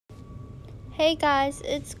Hey guys,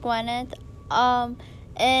 it's Gwyneth.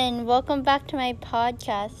 And welcome back to my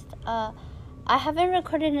podcast. I haven't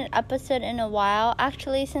recorded an episode in a while,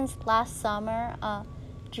 actually since last summer,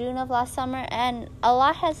 June of last summer, and a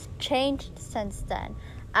lot has changed since then.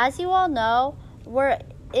 As you all know, we're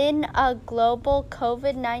in a global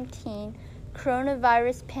COVID-19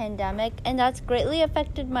 coronavirus pandemic, and that's greatly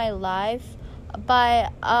affected my life.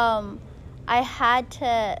 But I had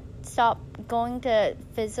to stop going to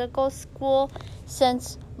physical school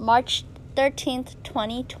since March 13th,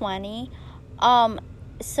 2020.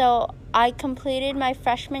 So I completed my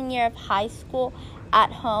freshman year of high school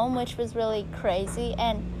at home, which was really crazy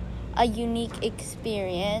and a unique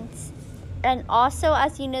experience. And also,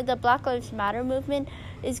 as you know, the Black Lives Matter movement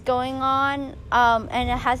is going on, and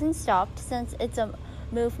it hasn't stopped since it's a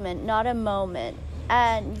movement, not a moment.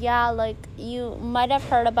 And yeah, like you might have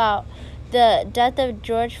heard about the death of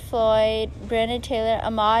George Floyd, Breonna Taylor,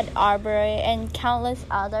 Ahmaud Arbery, and countless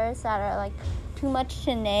others that are like too much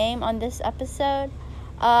to name on this episode.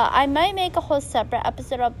 I might make a whole separate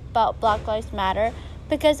episode about Black Lives Matter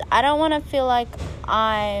because I don't want to feel like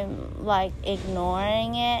I'm like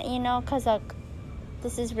ignoring it, because like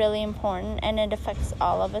this is really important and it affects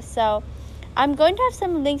all of us. So I'm going to have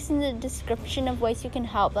some links in the description of ways you can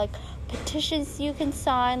help, like petitions you can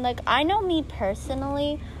sign. Like I know me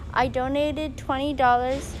personally, I donated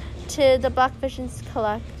 $20 to the Black Visions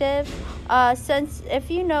Collective. Since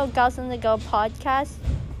if you know Gals on the Go podcast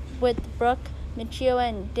with Brooke, Michio,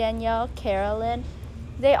 and Danielle Carolyn,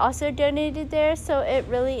 they also donated there, so it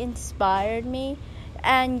really inspired me.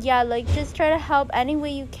 And yeah, like just try to help any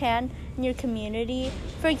way you can in your community.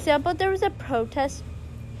 For example, there was a protest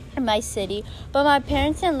in my city, but my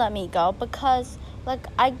parents didn't let me go because, like,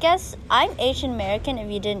 I guess I'm Asian American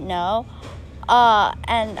if you didn't know.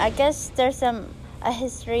 And I guess there's a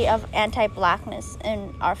history of anti-blackness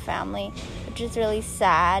in our family, which is really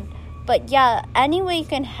sad. But yeah, any way you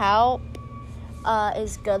can help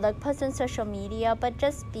is good. Like post on social media, but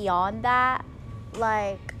just beyond that,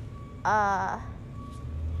 like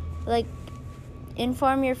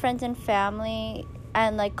inform your friends and family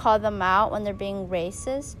and like call them out when they're being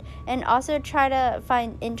racist, and also try to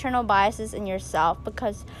find internal biases in yourself,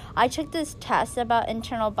 because I took this test about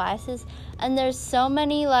internal biases and there's so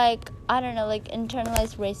many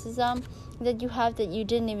internalized racism that you have that you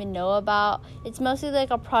didn't even know about. It's mostly like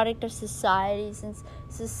a product of society, since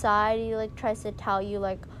society like tries to tell you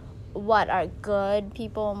like what are good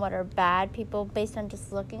people and what are bad people based on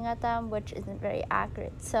just looking at them, which isn't very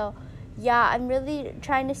accurate. So yeah, I'm really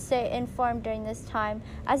trying to stay informed during this time.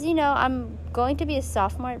 As you know, I'm going to be a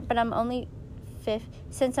sophomore, but I'm only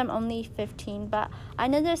 15, but I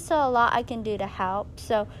know there's still a lot I can do to help.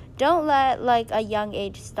 So don't let like a young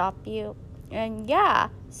age stop you. And yeah,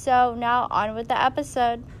 so now on with the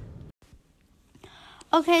episode.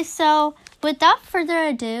 Okay, so without further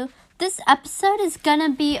ado, this episode is gonna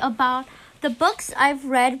be about the books I've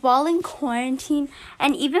read while in quarantine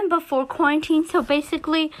and even before quarantine. So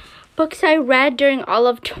basically, books I read during all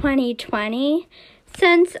of 2020,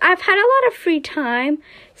 since I've had a lot of free time.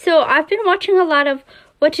 So I've been watching a lot of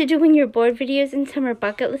what to do when you're bored videos and summer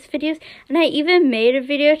bucket list videos, and I even made a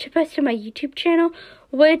video to post on my YouTube channel,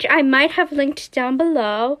 which I might have linked down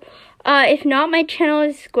below. If not, my channel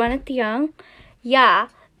is gwynethyung. Yeah,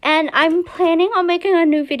 and I'm planning on making a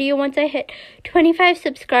new video once I hit 25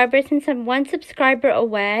 subscribers, since I'm 1 subscriber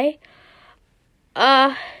away.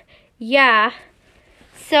 Yeah.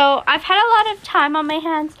 So I've had a lot of time on my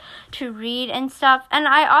hands to read and stuff, and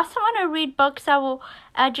I also want to read books that will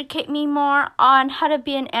educate me more on how to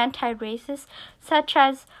be an anti-racist, such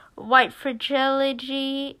as White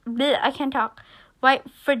Fragility, White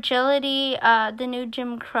Fragility, the new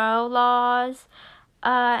Jim Crow laws,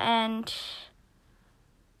 and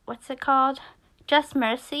what's it called? Just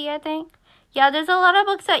Mercy, I think. Yeah, there's a lot of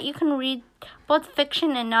books that you can read, both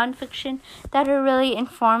fiction and nonfiction, that are really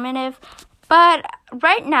informative. But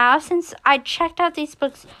right now, since I checked out these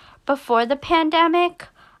books before the pandemic,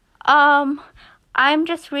 I'm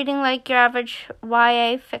just reading like your average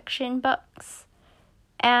YA fiction books.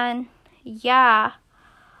 And yeah,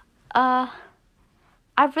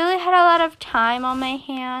 I've really had a lot of time on my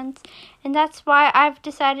hands, and that's why I've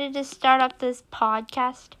decided to start up this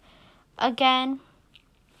podcast again,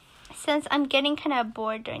 since I'm getting kind of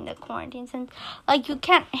bored during the quarantine, since like you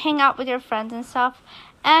can't hang out with your friends and stuff.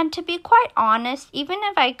 And to be quite honest, even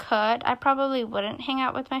if I could, I probably wouldn't hang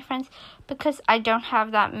out with my friends because I don't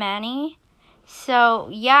have that many. So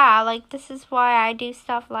yeah, like this is why I do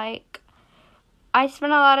stuff like I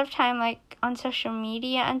spend a lot of time like on social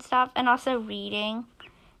media and stuff, and also reading.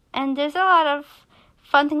 And there's a lot of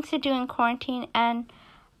fun things to do in quarantine, and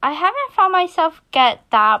I haven't found myself get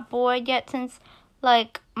that bored yet since,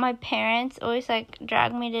 like, my parents always, like,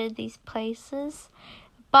 drag me to these places.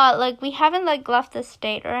 But, like, we haven't, like, left the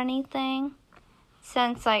state or anything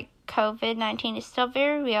since, like, COVID-19 is still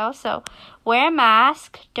very real. So wear a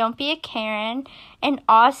mask. Don't be a Karen. And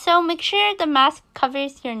also make sure the mask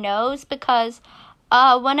covers your nose because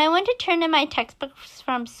when I went to turn in my textbooks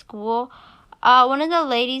from school, one of the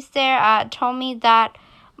ladies there told me that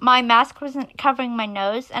my mask wasn't covering my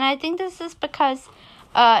nose. And I think this is because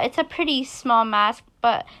it's a pretty small mask,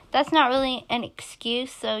 but that's not really an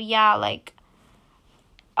excuse. So, yeah, like,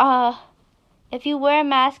 if you wear a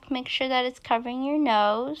mask, make sure that it's covering your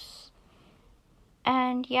nose.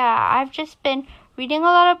 And yeah, I've just been reading a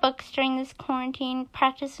lot of books during this quarantine,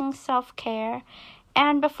 practicing self-care.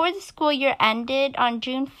 And before the school year ended on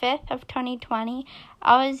June 5th of 2020,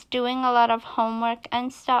 I was doing a lot of homework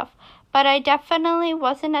and stuff. But I definitely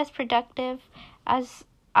wasn't as productive as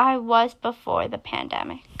I was before the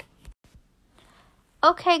pandemic.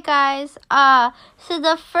 Okay, guys. So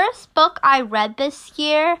the first book I read this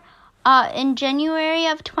year, in January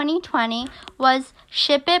of 2020, was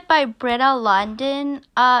Ship It by Britta London.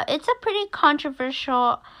 It's a pretty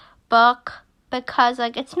controversial book because,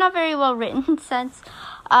 like, it's not very well written since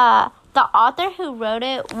the author who wrote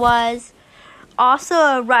it was also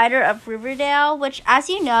a writer of Riverdale, which, as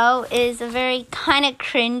you know, is a very kind of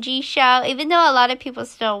cringy show, even though a lot of people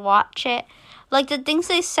still watch it. Like, the things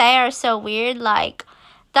they say are so weird, like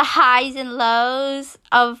the highs and lows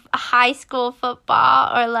of high school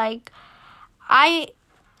football, or like,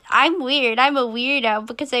 I'm weird. I'm a weirdo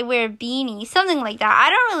because I wear a beanie. Something like that. I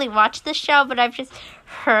don't really watch the show, but I've just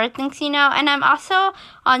heard things, you know. And I'm also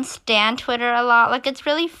on Stan Twitter a lot. Like, it's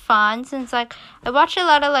really fun since, like, I watch a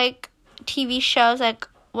lot of, like, TV shows like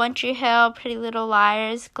One Tree Hill, Pretty Little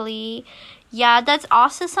Liars, Glee. Yeah, that's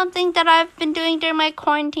also something that I've been doing during my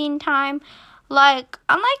quarantine time. Like,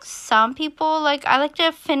 unlike some people, like, I like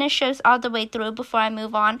to finish shows all the way through before I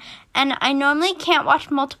move on. And I normally can't watch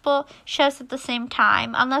multiple shows at the same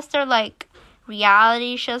time, unless they're, like,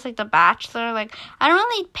 reality shows like The Bachelor. Like, I don't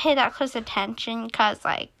really pay that close attention because,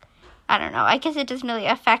 like, I don't know. I guess it doesn't really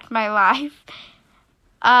affect my life.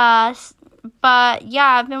 But, yeah,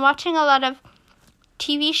 I've been watching a lot of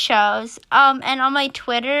TV shows. And on my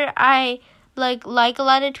Twitter, I, like a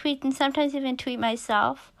lot of tweets and sometimes even tweet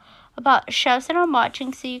myself about shows that I'm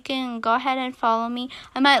watching, so you can go ahead and follow me.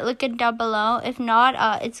 I might link it down below. If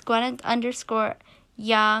not, it's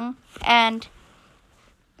gwynethyung. And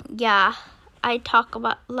yeah, I talk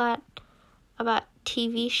about a lot about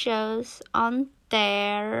TV shows on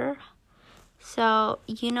there. So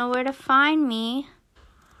you know where to find me.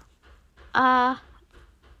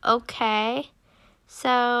 Okay.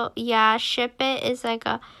 So yeah, Ship It is like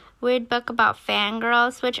a weird book about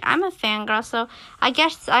fangirls, which I'm a fangirl, so I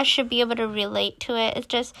guess I should be able to relate to it. It's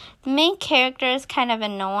just the main character is kind of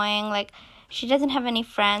annoying. Like, she doesn't have any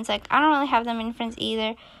friends. Like, I don't really have that many friends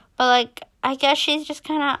either. But, like, I guess she's just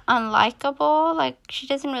kind of unlikable. Like, she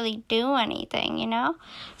doesn't really do anything, you know?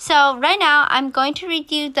 So, right now, I'm going to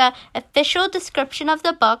read you the official description of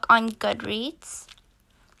the book on Goodreads.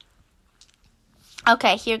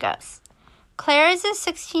 Okay, here goes. Claire is a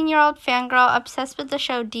 16-year-old fangirl obsessed with the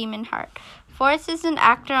show Demon Heart. Forrest is an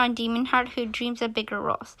actor on Demon Heart who dreams of bigger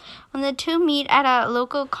roles. When the two meet at a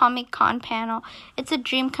local Comic-Con panel, it's a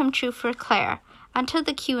dream come true for Claire. Until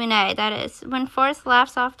the Q&A, that is, when Forrest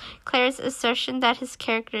laughs off Claire's assertion that his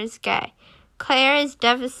character is gay. Claire is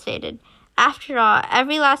devastated. After all,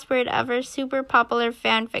 every last word of her super popular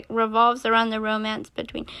fanfic revolves around the romance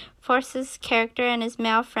between Forrest's character and his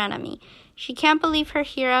male frenemy. She can't believe her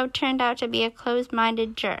hero turned out to be a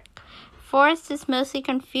closed-minded jerk. Forrest is mostly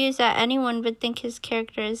confused that anyone would think his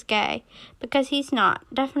character is gay, because he's not,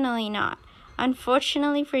 definitely not.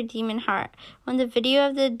 Unfortunately for Demon Heart, when the video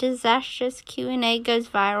of the disastrous Q&A goes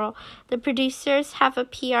viral, the producers have a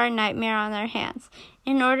PR nightmare on their hands.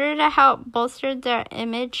 In order to help bolster their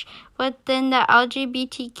image within the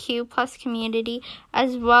LGBTQ plus community,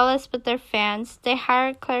 as well as with their fans, they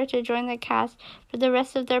hired Claire to join the cast for the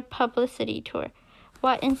rest of their publicity tour.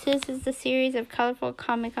 What ensues is the series of colorful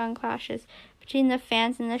Comic-Con clashes between the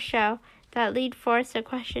fans and the show that lead Forrest to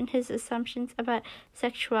question his assumptions about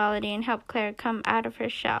sexuality and help Claire come out of her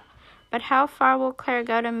shell. But how far will Claire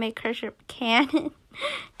go to make her canon?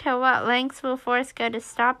 To what lengths will Forrest go to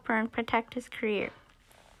stop her and protect his career?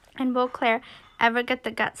 And will Claire ever get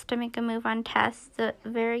the guts to make a move on Tess, the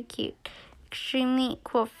very cute, extremely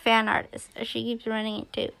cool fan artist, as she keeps running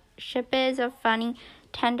it too? Ship It is a funny,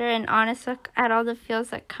 tender, and honest look at all the feels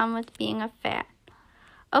that come with being a fan.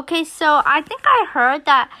 Okay, so I think I heard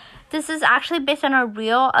that this is actually based on a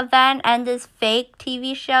real event and this fake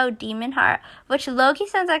TV show, Demon Heart, which low-key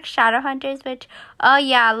sounds like Shadowhunters, which, oh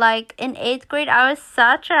yeah, like, in 8th grade, I was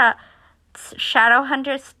such a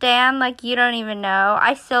Shadowhunter stan, like, you don't even know.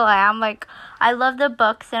 I still am, like, I love the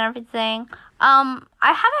books and everything. I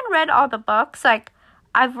haven't read all the books, like,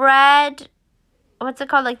 I've read, what's it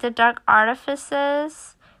called, like, The Dark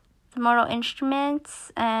Artifices, The Mortal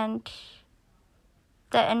Instruments, and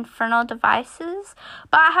The Infernal Devices,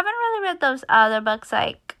 but I haven't really read those other books,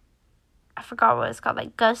 like, I forgot what it's called,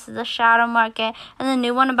 like, Ghost of the Shadow Market, and the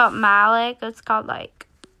new one about Malik, it's called, like,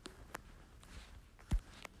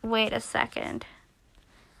 wait a second,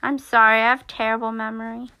 I'm sorry, I have terrible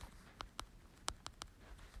memory.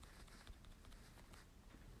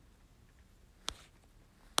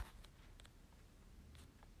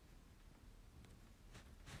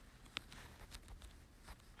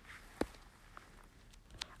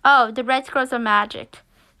 Oh, The Red Scrolls of Magic.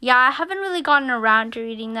 Yeah, I haven't really gotten around to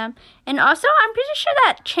reading them. And also, I'm pretty sure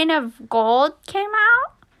that Chain of Gold came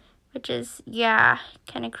out, which is, yeah,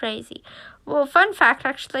 kind of crazy. Well, fun fact,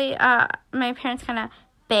 actually, my parents kind of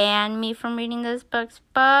banned me from reading those books,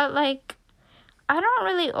 but, like, I don't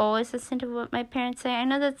really always listen to what my parents say. I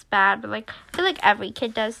know that's bad, but, like, I feel like every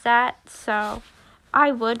kid does that, so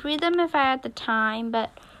I would read them if I had the time, but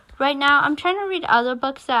right now, I'm trying to read other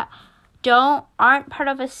books that aren't part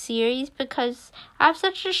of a series because I have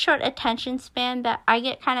such a short attention span that I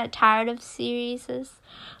get kind of tired of series.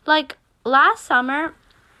 Like, last summer,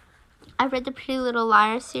 I read the Pretty Little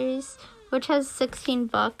Liars series, which has 16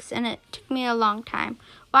 books, and it took me a long time.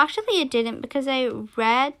 Well, actually, it didn't, because I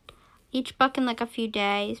read each book in, like, a few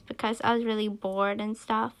days because I was really bored and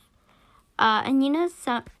stuff. And, you know,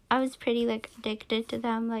 I was pretty, like, addicted to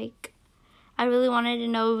them. Like, I really wanted to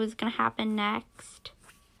know what was going to happen next.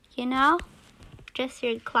 You know? Just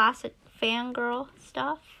your classic fangirl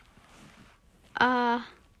stuff.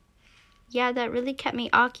 Yeah, that really kept me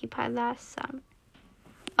occupied last summer.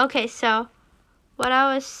 Okay, so what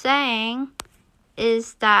I was saying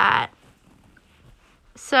is that,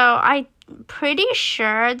 so I'm pretty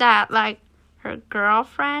sure that, like, her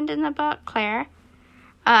girlfriend in the book, Claire,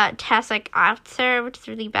 Tess, like, outs her, which is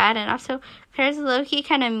really bad, and also Claire's low-key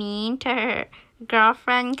kind of mean to her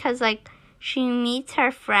girlfriend, because, like, she meets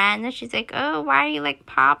her friend, and she's like, oh, why are you, like,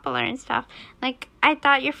 popular and stuff? Like, I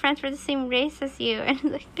thought your friends were the same race as you. And,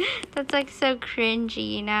 like, that's, like, so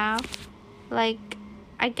cringy, you know? Like,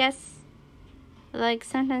 I guess, like,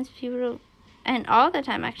 sometimes people, and all the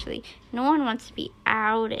time, actually, no one wants to be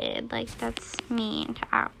outed. Like, that's mean to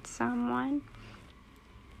out someone.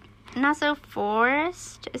 And also,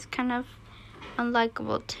 Forrest is kind of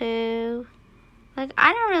unlikable, too. Like,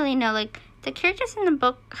 I don't really know, like, the characters in the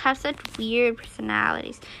book have such weird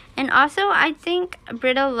personalities. And also, I think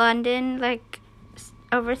Britta London, like,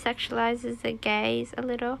 over-sexualizes the gays a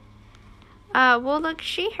little. Well, like,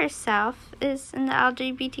 she herself is in the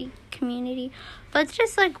LGBT community. But it's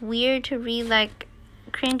just, like, weird to read, like,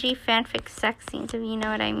 cringy fanfic sex scenes, if you know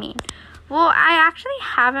what I mean. Well, I actually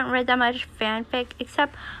haven't read that much fanfic,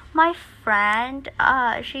 except my friend,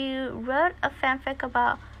 she wrote a fanfic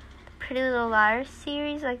about Pretty Little Liars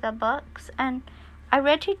series, like the books, and I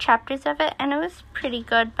read 2 chapters of it, and it was pretty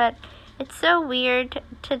good, but it's so weird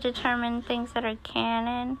to determine things that are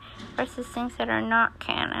canon versus things that are not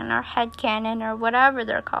canon, or headcanon, or whatever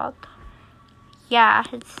they're called. Yeah,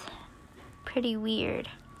 it's pretty weird.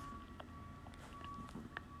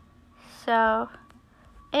 So,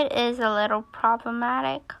 it is a little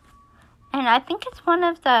problematic, and I think it's one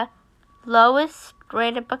of the lowest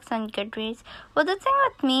rated books on Goodreads. Well, the thing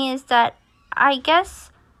with me is that I guess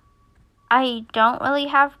I don't really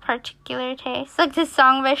have particular taste, like this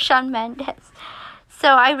song by Shawn Mendes. So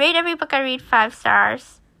I rate every book I read 5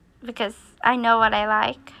 stars because I know what I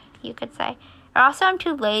like, you could say. Or also, I'm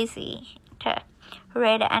too lazy to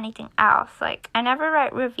rate anything else. Like, I never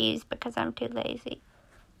write reviews because I'm too lazy,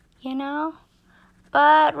 you know?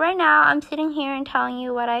 But right now, I'm sitting here and telling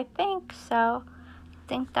you what I think, so I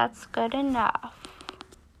think that's good enough.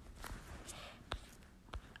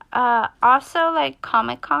 Also, like,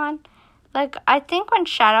 Comic-Con, like, I think when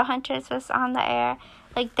Shadowhunters was on the air,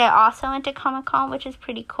 like, they also went to Comic-Con, which is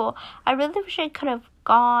pretty cool. I really wish I could have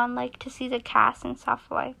gone, like, to see the cast and stuff.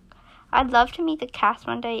 Like, I'd love to meet the cast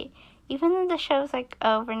one day, even though the show's, like,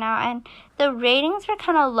 over now, and the ratings were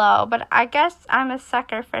kind of low, but I guess I'm a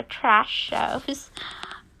sucker for trash shows.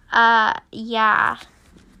 Yeah.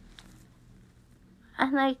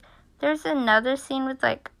 And, like, there's another scene with,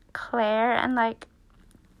 like, Claire and, like,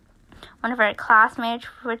 one of her classmates,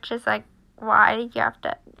 which is, like, why did you have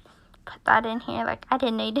to put that in here? Like, I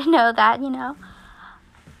didn't need to know that, you know?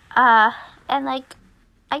 And, like,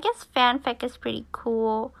 I guess fanfic is pretty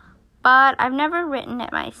cool, but I've never written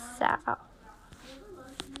it myself.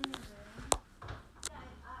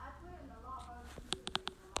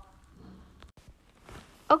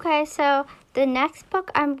 Okay, so the next book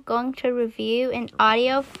I'm going to review in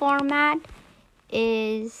audio format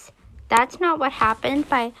is That's Not What Happened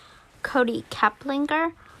by Cody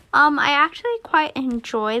Keplinger. I actually quite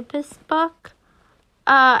enjoyed this book.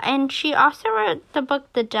 And she also wrote the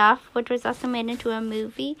book The Duff, which was also made into a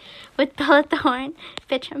movie with Bella Thorne,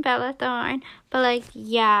 Fitch and Bella Thorne. But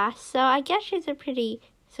yeah, so I guess she's a pretty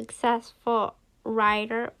successful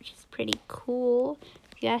writer, which is pretty cool,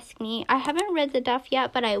 if you ask me. I haven't read The Duff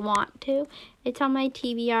yet, but I want to. It's on my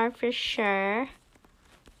TBR for sure.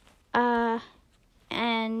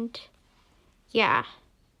 And yeah.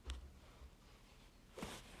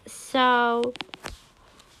 So,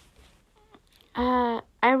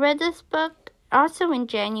 I read this book also in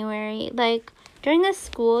January. During the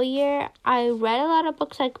school year, I read a lot of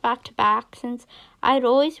books back to back, since I'd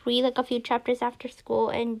always read a few chapters after school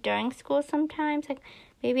and during school sometimes,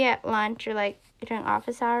 maybe at lunch or during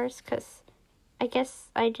office hours, because I guess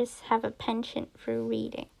I just have a penchant for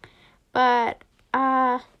reading. But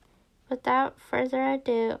without further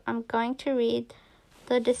ado, I'm going to read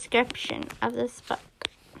the description of this book.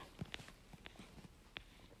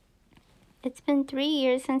 It's been 3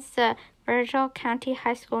 years since the Virgil County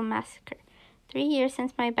High School massacre. 3 years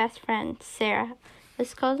since my best friend, Sarah,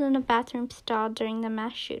 was killed in a bathroom stall during the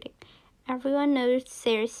mass shooting. Everyone knows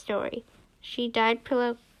Sarah's story. She died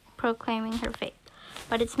proclaiming her faith.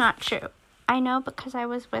 But it's not true. I know because I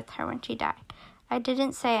was with her when she died. I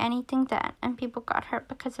didn't say anything then, and people got hurt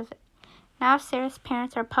because of it. Now Sarah's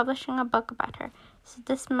parents are publishing a book about her, so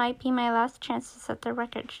this might be my last chance to set the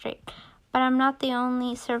record straight. But I'm not the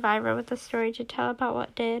only survivor with a story to tell about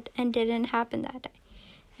what did and didn't happen that day.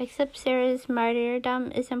 Except Sarah's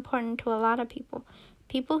martyrdom is important to a lot of people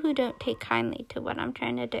who don't take kindly to what I'm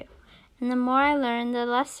trying to do. And the more I learn, the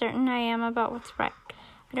less certain I am about what's right.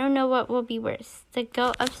 I don't know what will be worse, the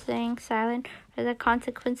guilt of staying silent or the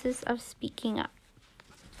consequences of speaking up.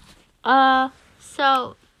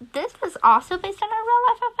 So this was also based on a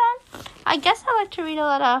real-life event. I guess I like to read a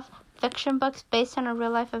lot of fiction books based on a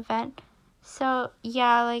real-life event. So,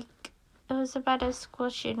 yeah, it was about a school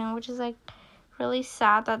shooting, which is, really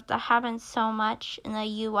sad that happens so much in the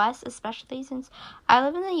U.S., especially since I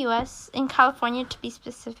live in the U.S., in California to be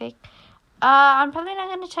specific. I'm probably not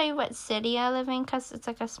going to tell you what city I live in, because it's,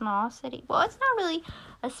 a small city. Well, it's not really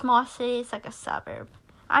a small city, it's, a suburb.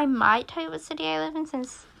 I might tell you what city I live in,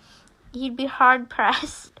 since you'd be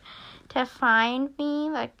hard-pressed to find me,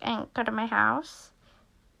 and go to my house.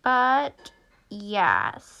 But,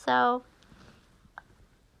 yeah, so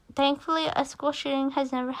thankfully, a school shooting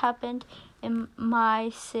has never happened in my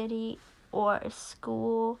city or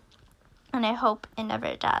school, and I hope it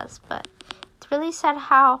never does. But it's really sad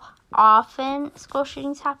how often school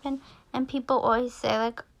shootings happen, and people always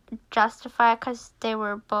say, justify it because they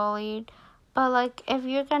were bullied. But, if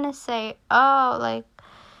you're gonna say, oh,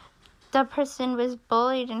 the person was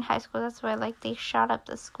bullied in high school, that's why, they shot up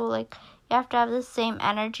the school, you have to have the same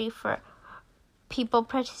energy for people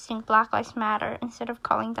protesting Black Lives Matter instead of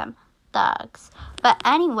calling them thugs. But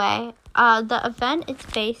anyway, the event it's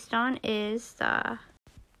based on is it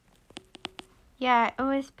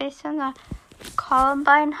was based on the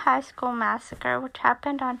Columbine High School massacre, which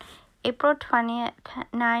happened on April 20th,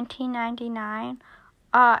 1999.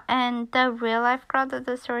 And the real life girl that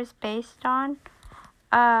the story is based on,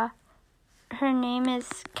 her name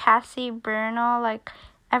is Cassie Bernal.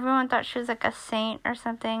 Everyone thought she was a saint or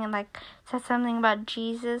something, and said something about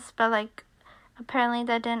Jesus, but apparently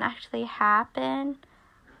that didn't actually happen.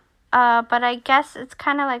 But I guess it's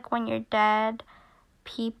kind of when you're dead,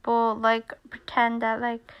 people pretend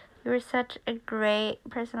that you were such a great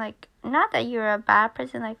person, not that you're a bad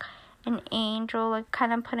person, an angel,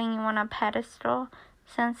 kind of putting you on a pedestal,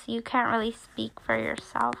 since you can't really speak for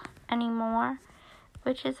yourself anymore,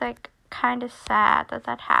 which is kind of sad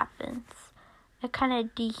that happens. It kind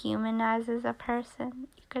of dehumanizes a person,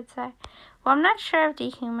 you could say. Well, I'm not sure if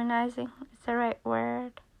dehumanizing is the right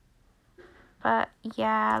word. But,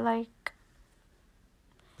 yeah,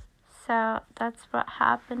 so that's what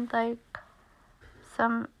happened.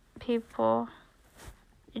 Some people,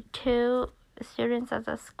 2 students at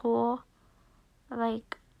the school,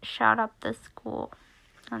 shot up the school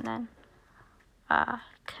and then,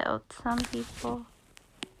 killed some people.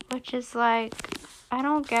 Which is I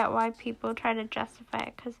don't get why people try to justify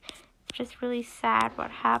it, because it's just really sad what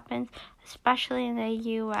happens, especially in the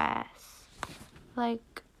U.S. We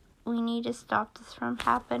need to stop this from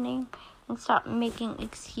happening and stop making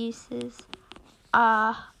excuses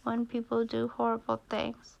when people do horrible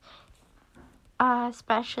things,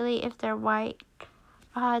 especially if they're white.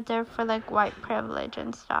 They're for like white privilege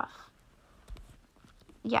and stuff.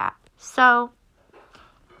 Yeah, so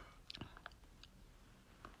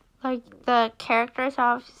like the characters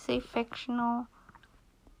are obviously fictional,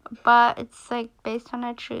 but it's like based on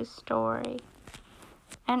a true story.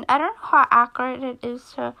 And I don't know how accurate it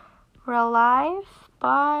is to real life,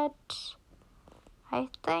 but I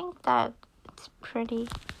think that it's pretty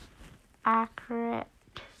accurate.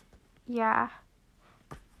 Yeah.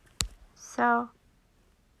 So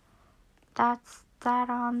that's that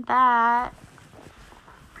on that.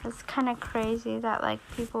 It's kind of crazy that like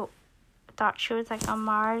people thought she was like a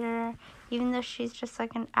martyr, even though she's just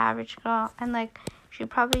like an average girl, and like she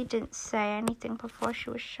probably didn't say anything before she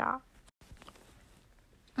was shot.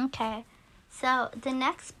 Okay, so the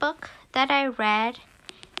next book that I read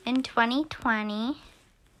in 2020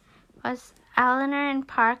 was Eleanor and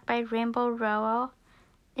Park by Rainbow Rowell.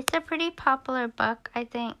 It's a pretty popular book, I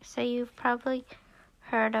think, so you've probably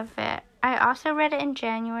heard of it. I also read it in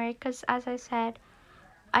January because, as I said,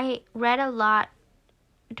 I read a lot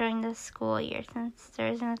during the school year since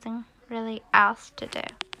there's nothing really else to do.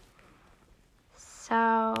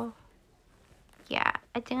 So, yeah,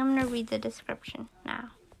 I think I'm going to read the description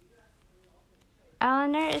now.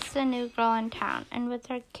 Eleanor is the new girl in town, and with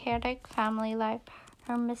her chaotic family life,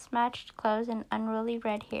 her mismatched clothes, and unruly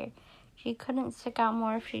red hair, she couldn't stick out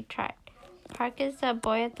more if she tried. Park is the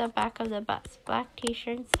boy at the back of the bus. Black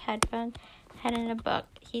t-shirts, headphones, head in a book.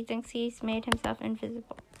 He thinks he's made himself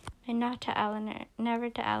invisible. And not to Eleanor. Never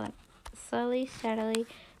to Eleanor. Slowly, steadily,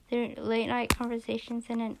 through late-night conversations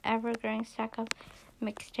and an ever-growing stack of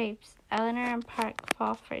mixtapes, Eleanor and Park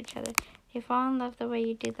fall for each other. They fall in love the way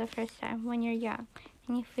you do the first time, when you're young,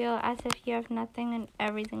 and you feel as if you have nothing and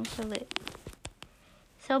everything to lose.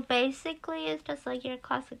 So basically, it's just like your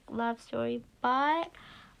classic love story, but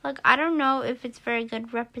like I don't know if it's very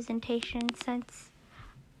good representation since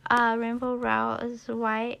Rainbow Rowell is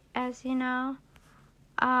white, as you know.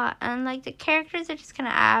 And like the characters are just kind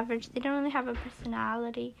of average. They don't really have a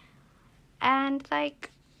personality. And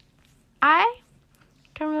like I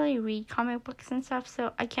don't really read comic books and stuff,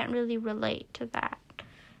 so I can't really relate to that.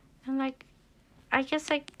 And like I guess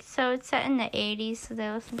like so it's set in the 80s, so they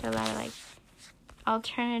listen to a lot of like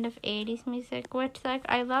alternative 80s music, which like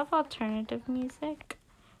I love alternative music,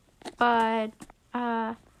 but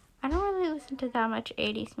I don't really listen to that much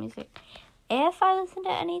 80s music. If I listen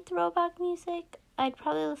to any throwback music, I'd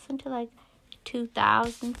probably listen to like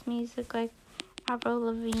 2000s music, like Avril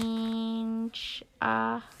Lavigne,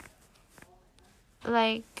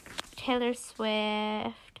 like Taylor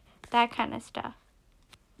Swift, that kind of stuff.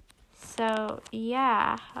 So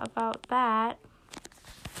yeah, about that.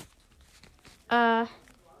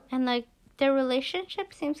 And like their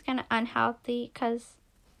relationship seems kind of unhealthy because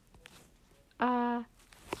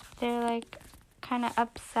they're like kind of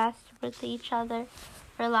obsessed with each other,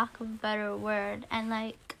 for lack of a better word, and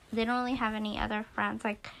like they don't really have any other friends.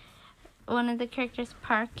 Like one of the characters,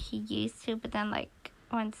 Park, he used to, but then like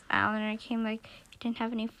once Eleanor came, like he didn't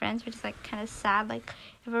have any friends, which is like kind of sad. Like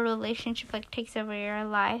if a relationship like takes over your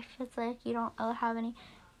life, it's like you don't really have any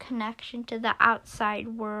connection to the outside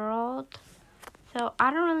world. So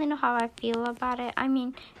I don't really know how I feel about it. I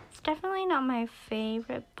mean, it's definitely not my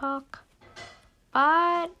favorite book,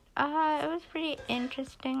 but it was pretty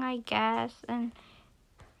interesting, I guess. And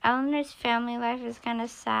Eleanor's family life is kind of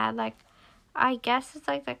sad. Like, I guess it's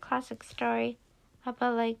like the classic story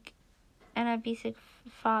about like an abusive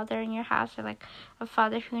father in your house, or like a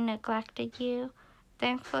father who neglected you.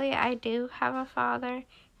 Thankfully, I do have a father,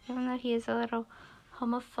 even though he is a little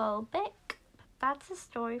homophobic. That's a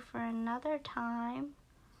story for another time.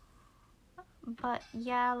 But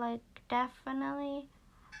yeah, like definitely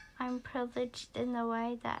I'm privileged in the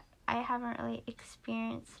way that I haven't really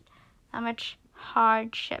experienced that much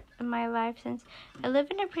hardship in my life, since I live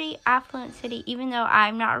in a pretty affluent city, even though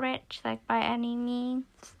I'm not rich, like by any means.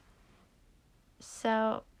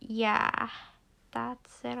 So yeah,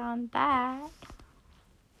 that's it on that.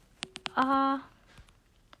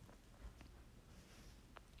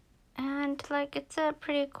 And like it's a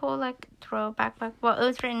pretty cool like throwback book. Well, it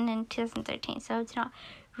was written in 2013, so it's not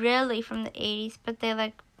really from the 80s, but they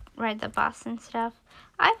like ride the bus and stuff.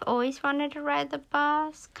 I've always wanted to ride the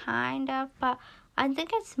bus, kind of, but I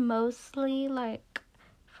think it's mostly like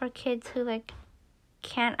for kids who like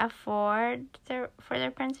can't afford for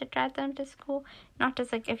their parents to drive them to school, not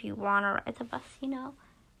just like if you want to ride the bus, you know.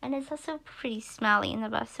 And it's also pretty smelly in the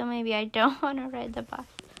bus, so maybe I don't want to ride the bus.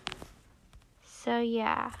 So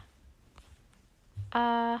yeah.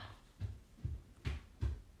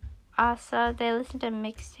 Also, they listen to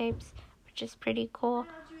mixtapes, which is pretty cool.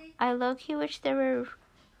 I low-key wish there were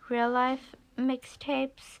real-life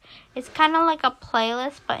mixtapes. It's kind of like a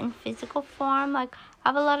playlist, but in physical form. Like, I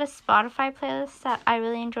have a lot of Spotify playlists that I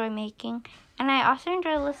really enjoy making. And I also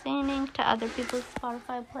enjoy listening to other people's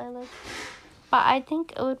Spotify playlists. But I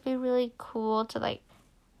think it would be really cool to, like,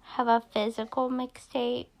 have a physical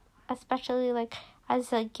mixtape, especially, like,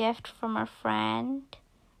 as a gift from a friend.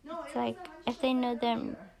 It's like, if they know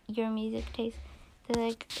your music taste, they,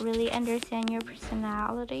 like, really understand your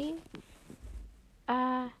personality.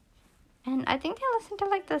 And I think they listen to,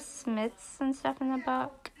 like, the Smiths and stuff in the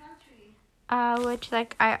book. Which,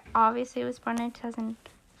 like, I obviously was born in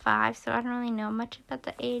 2005, so I don't really know much about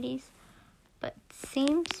the 80s. But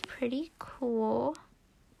seems pretty cool.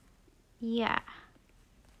 Yeah.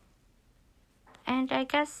 And I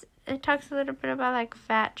guess it talks a little bit about, like,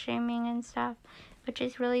 fat shaming and stuff, which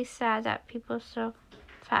is really sad that people still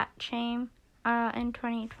fat shame in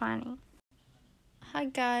 2020. Hi,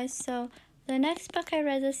 guys. So the next book I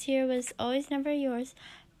read this year was Always Never Yours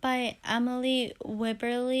by Emily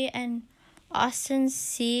Wibberley and Austin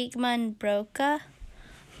Siegmund Broca.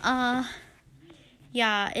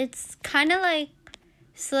 Yeah, it's kind of like,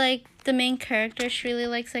 so, like, the main character, she really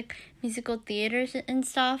likes, like, musical theaters and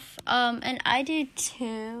stuff. And I do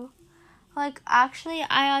too. Like, actually,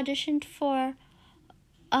 I auditioned for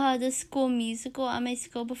the school musical at my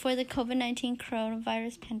school before the COVID-19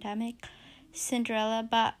 coronavirus pandemic, Cinderella,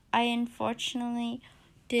 but I unfortunately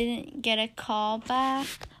didn't get a call back.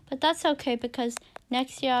 But that's okay, because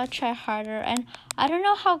next year I'll try harder. And I don't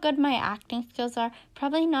know how good my acting skills are.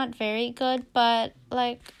 Probably not very good, but,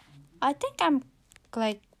 like, I think I'm,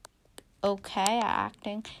 like, okay at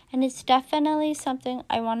acting. And it's definitely something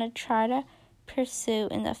I want to try to pursue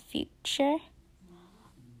in the future.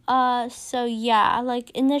 So yeah, like,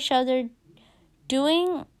 in the show they're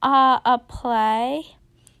doing a play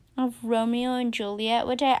of Romeo and Juliet,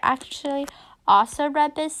 which I actually also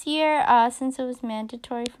read this year, since it was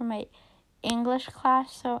mandatory for my English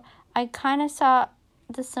class. So I kind of saw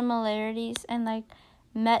the similarities and, like,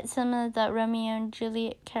 met some of the Romeo and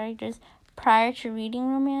Juliet characters prior to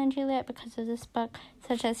reading Romeo and Juliet because of this book,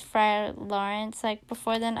 such as Friar Lawrence. Like,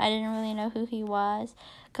 before then, I didn't really know who he was,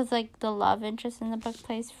 because, like, the love interest in the book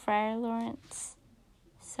plays Friar Lawrence.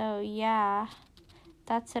 So, yeah,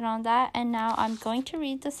 that's it on that, and now I'm going to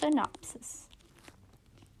read the synopsis.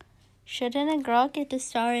 Shouldn't a girl get to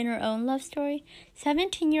star in her own love story?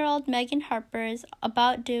 17-year-old Megan Harper is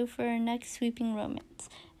about due for her next sweeping romance.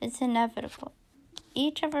 It's inevitable.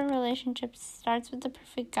 Each of her relationships starts with the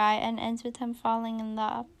perfect guy and ends with him falling in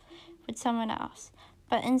love with someone else.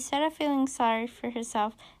 But instead of feeling sorry for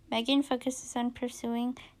herself, Megan focuses on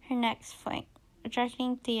pursuing her next fling,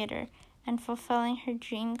 directing theater, and fulfilling her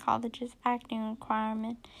dream college's acting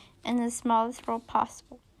requirement in the smallest role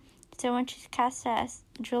possible. So when she's cast as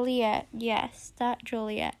Juliet, yes, that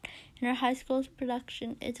Juliet, in her high school's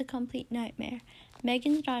production, it's a complete nightmare.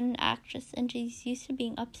 Megan's not an actress, and she's used to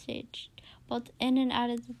being upstaged, both in and out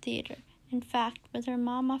of the theater. In fact, with her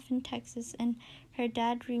mom off in Texas and her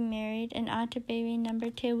dad remarried and on to baby number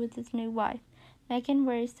 2 with his new wife, Megan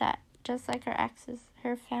worries that, just like her exes,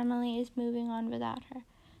 her family is moving on without her.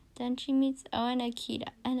 Then she meets Owen Akita,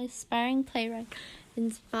 an aspiring playwright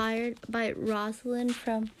inspired by Rosalind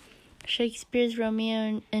from Shakespeare's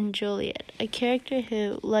Romeo and Juliet, a character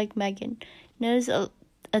who, like Megan, knows a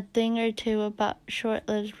thing or two about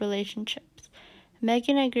short-lived relationships.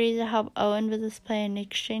 Megan agrees to help Owen with his play in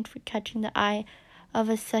exchange for catching the eye of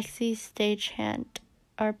a sexy stagehand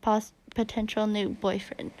or potential new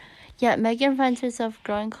boyfriend. Yet Megan finds herself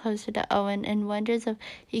growing closer to Owen and wonders if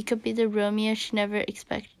he could be the Romeo she never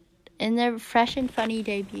expected. In their fresh and funny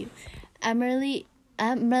debut, Emily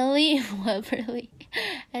Webberley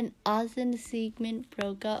and Austin Siegmund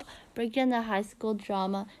Broca break down the high school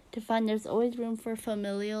drama to find there's always room for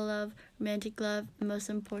familial love, romantic love, and most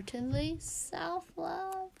importantly,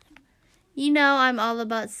 self-love. You know I'm all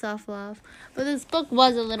about self-love, but this book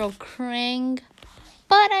was a little cring.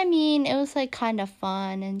 But, I mean, it was, like, kind of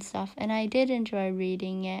fun and stuff, and I did enjoy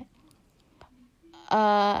reading it.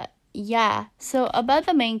 Yeah, so about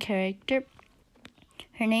the main character,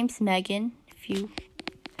 her name's Megan, if you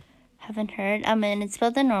haven't heard. I mean, it's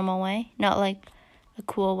spelled the normal way, not, like, a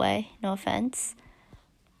cool way, no offense.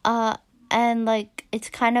 And, like, it's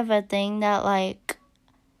kind of a thing that, like,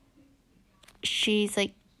 she's,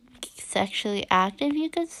 like, sexually active, you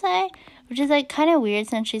could say, which is, like, kind of weird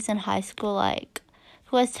since she's in high school. Like,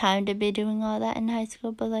 who has time to be doing all that in high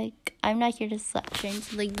school? But, like, I'm not here to slut shame,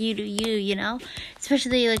 so, like, you do you, you know?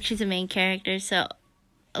 Especially, like, she's a main character, so,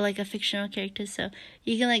 like, a fictional character, so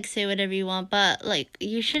you can, like, say whatever you want, but, like,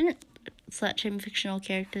 you shouldn't slut shame fictional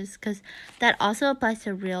characters, because that also applies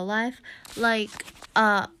to real life. Like,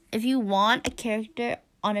 if you want a character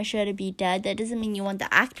on a show to be dead, that doesn't mean you want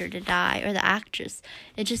the actor to die or the actress.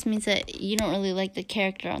 It just means that you don't really like the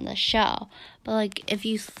character on the show. But, like, if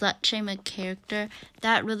you slut shame a character,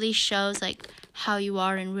 that really shows, like, how you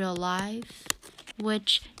are in real life,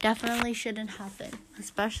 which definitely shouldn't happen,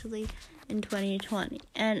 especially in 2020.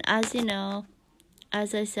 And as you know,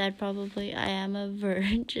 as I said, probably I am a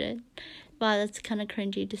virgin. Wow, that's kind of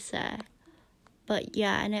cringy to say. But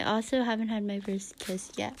yeah, and I also haven't had my first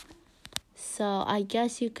kiss yet. So I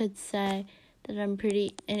guess you could say that I'm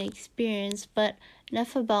pretty inexperienced. But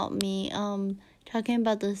enough about me. Talking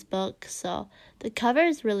about this book. So the cover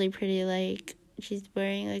is really pretty. Like, she's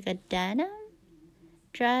wearing like a denim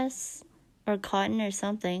dress or cotton or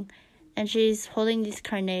something, and she's holding these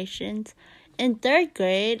carnations. In 3rd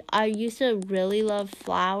grade, I used to really love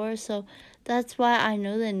flowers, so that's why I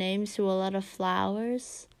know the names to a lot of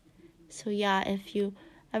flowers. So yeah, if you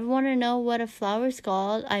ever want to know what a flower's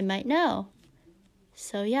called, I might know.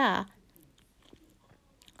 So yeah.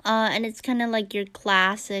 And it's kind of like your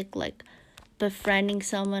classic, like, befriending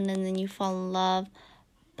someone and then you fall in love.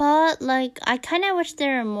 But, like, I kind of wish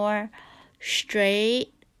there were more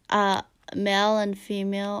straight, male and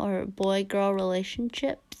female or boy-girl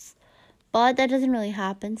relationships. But that doesn't really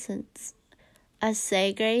happen since, as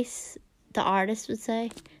Say Grace, the artist, would say,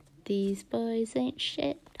 these boys ain't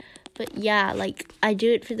shit. But yeah, like, I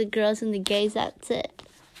do it for the girls and the gays, that's it.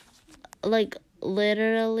 Like,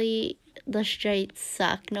 literally, the straights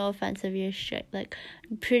suck. No offense if you're straight. Like,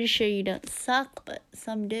 I'm pretty sure you don't suck, but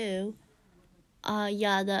some do.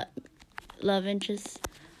 Yeah, the love interest,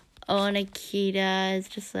 Nikita, is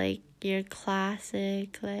just, like, your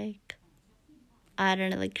classic, like, I don't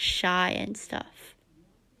know, like, shy and stuff.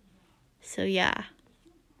 So, yeah.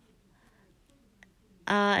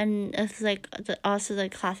 And it's, like, also the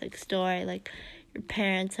classic story, like, your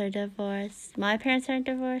parents are divorced. My parents aren't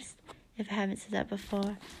divorced, if I haven't said that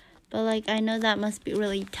before. But, like, I know that must be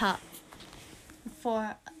really tough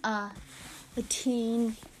for a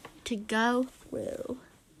teen to go through.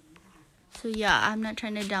 So, yeah, I'm not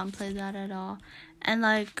trying to downplay that at all. And,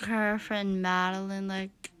 like, her friend Madeline,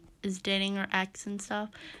 like, is dating her ex and stuff,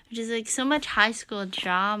 which is, like, so much high school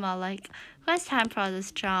drama. Like, who has time for all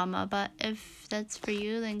this drama? But if that's for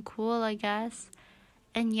you, then cool, I guess.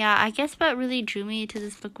 And yeah, I guess what really drew me to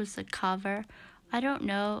this book was the cover. I don't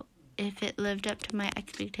know if it lived up to my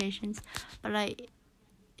expectations, but I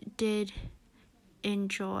did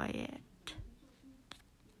enjoy it.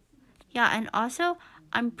 Yeah, and also,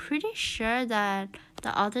 I'm pretty sure that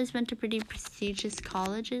the authors went to pretty prestigious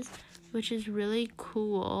colleges, which is really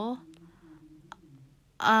cool.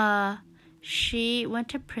 She went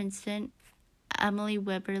to Princeton, Emily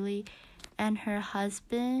Wibberley, and her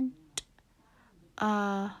husband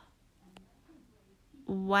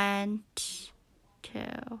went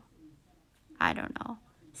to, I don't know,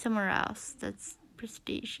 somewhere else that's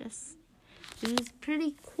prestigious. It was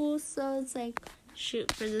pretty cool, so it's like,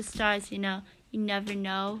 shoot for the stars, you know. You never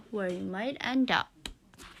know where you might end up.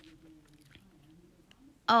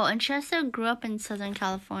 Oh, and she also grew up in Southern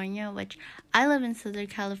California, which I live in Southern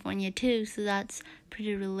California too, so that's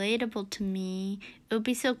pretty relatable to me. It would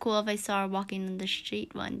be so cool if I saw her walking in the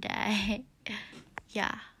street one day.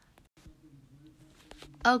 Yeah.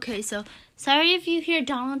 Okay, so sorry if you hear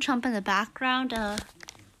Donald Trump in the background.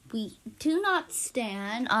 We do not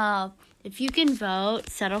stand. If you can vote,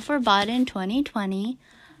 settle for Biden 2020.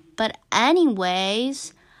 But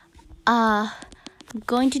anyways, I'm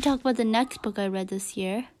going to talk about the next book I read this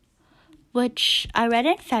year, which I read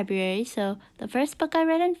in February. So the first book I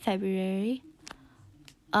read in February,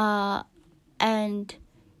 and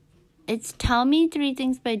it's Tell Me 3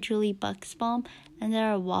 Things by Julie Buxbaum, and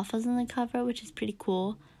there are waffles on the cover, which is pretty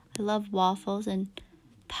cool. I love waffles and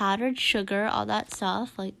powdered sugar, all that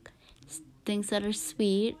stuff, like things that are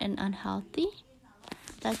sweet and unhealthy.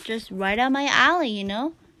 That's just right up my alley, you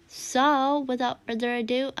know? So, without further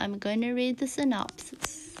ado, I'm going to read the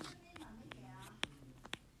synopsis.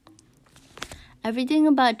 Everything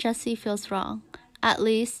about Jessie feels wrong. At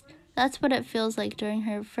least, that's what it feels like during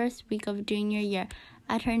her first week of junior year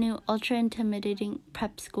at her new ultra-intimidating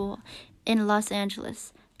prep school in Los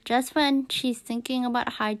Angeles. Just when she's thinking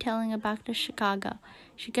about hightailing it back to Chicago,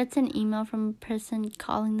 she gets an email from a person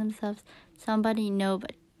calling themselves Somebody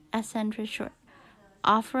Nobody, SN for short,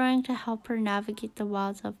 offering to help her navigate the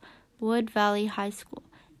wilds of Wood Valley High School.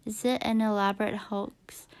 Is it an elaborate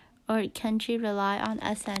hoax, or can she rely on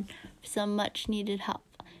SN for some much-needed help?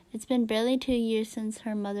 It's been barely 2 years since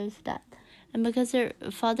her mother's death, and because her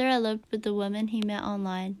father eloped with the woman he met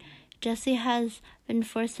online, Jessie has been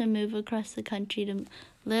forced to move across the country to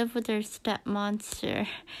live with her step-monster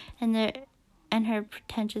and her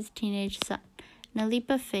pretentious teenage son. In a leap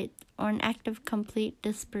of faith, or an act of complete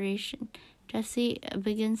desperation, Jessie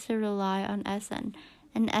begins to rely on SN,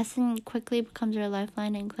 and SN quickly becomes her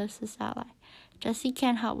lifeline and closest ally. Jessie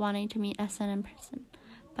can't help wanting to meet SN in person,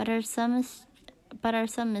 but are some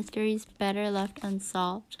mysteries better left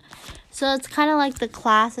unsolved. So it's kind of like the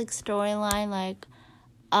classic storyline, like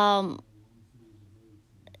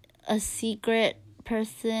a secret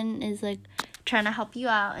person is like trying to help you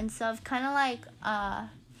out and stuff, kind of like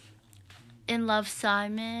In Love,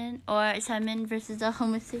 Simon, or Simon versus the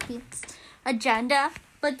Homo sapiens agenda.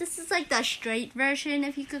 But this is like the straight version,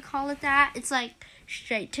 if you could call it that. It's like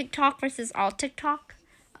straight TikTok versus all TikTok.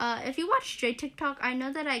 If you watch straight TikTok, I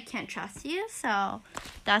know that I can't trust you, so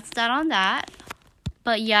that's that on that.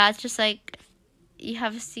 But yeah, it's just like you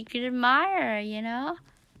have a secret admirer, you know?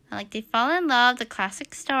 And like they fall in love, the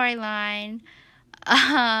classic storyline.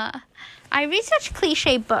 I read such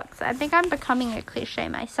cliche books. I think I'm becoming a cliche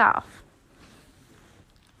myself.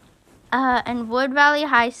 And Wood Valley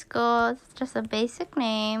High School, it's just a basic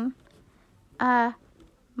name. My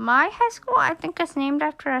high school, I think, is named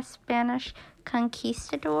after a Spanish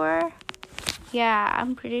conquistador. Yeah,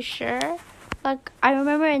 I'm pretty sure. Like, I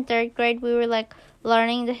remember in 3rd grade, we were, like,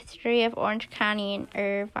 learning the history of Orange County and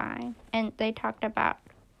Irvine. And they talked about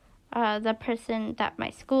the person that my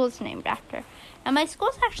school is named after. And my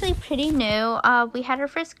school's actually pretty new. We had our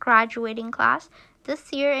first graduating class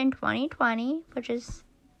this year in 2020, which is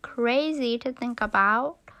crazy to think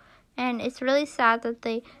about. And it's really sad that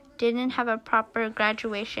they didn't have a proper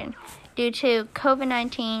graduation due to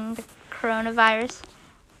COVID-19, the coronavirus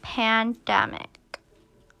pandemic.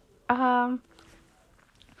 And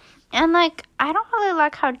like, I don't really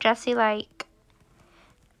like how Jessie like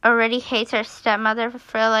already hates her stepmother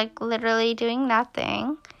for like literally doing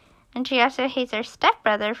nothing, and she also hates her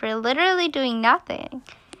stepbrother for literally doing nothing.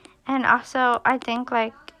 And also, I think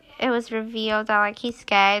like it was revealed that like he's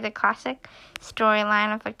gay, the classic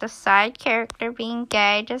storyline of like the side character being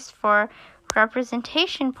gay just for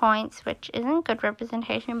representation points, which isn't good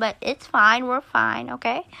representation, but it's fine, we're fine,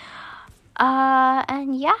 okay?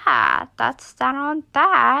 And yeah, that's that on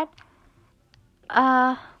that.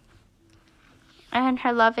 And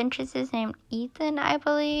her love interest is named Ethan, I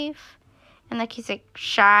believe. And like he's like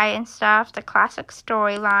shy and stuff, the classic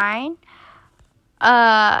storyline.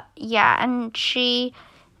 Yeah, and she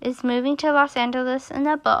is moving to Los Angeles in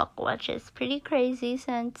the book, which is pretty crazy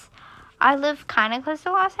since I live kind of close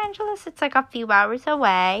to Los Angeles. It's like a few hours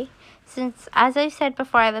away. Since, as I said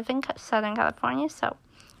before, I live in Southern California, so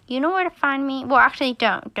you know where to find me. Well, actually,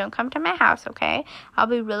 don't come to my house, okay? I'll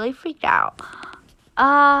be really freaked out.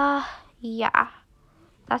 Yeah,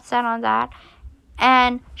 that's that on that.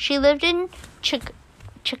 And she lived in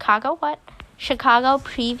Chicago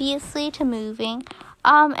previously to moving.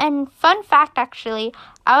 And fun fact, actually,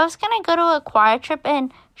 I was gonna go to a choir trip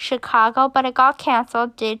in Chicago, but it got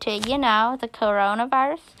canceled due to, you know, the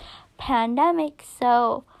coronavirus pandemic.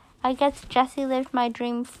 So I guess Jessie lived my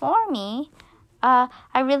dream for me. I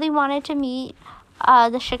really wanted to meet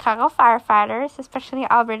the Chicago firefighters, especially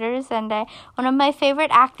Albert Resende, one of my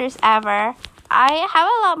favorite actors ever. I have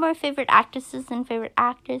a lot more favorite actresses than favorite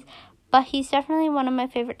actors, but he's definitely one of my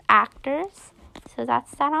favorite actors. So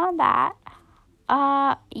that's that on that.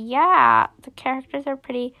 Yeah, the characters are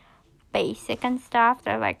pretty basic and stuff.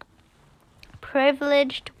 They're like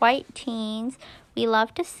privileged white teens. We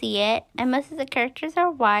love to see it. And most of the characters are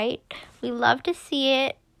white. We love to see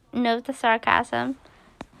it. Note the sarcasm.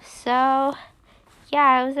 So,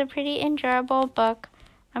 yeah, it was a pretty enjoyable book.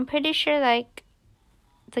 I'm pretty sure, like,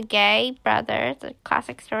 the gay brother, the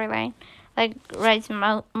classic storyline, like, rides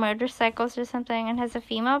motorcycles or something and has a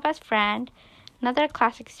female best friend. Another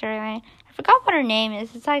classic storyline. I forgot what her name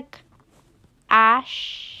is. It's like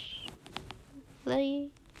Ashley.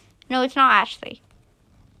 No, it's not Ashley.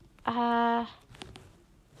 I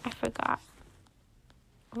forgot.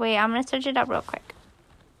 Wait, I'm gonna search it up real quick.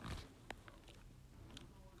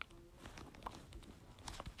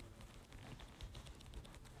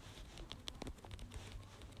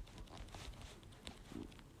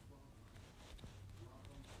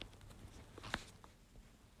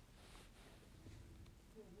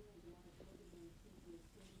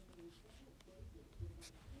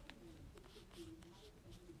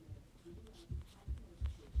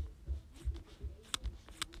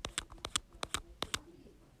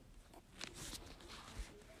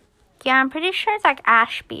 Yeah, I'm pretty sure it's like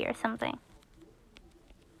Ashby or something.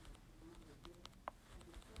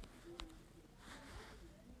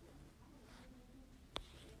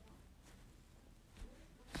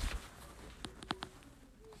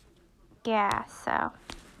 yeah, so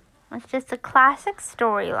it's just a classic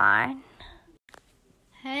storyline.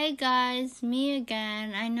 Hey guys, me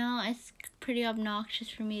again. I know it's pretty obnoxious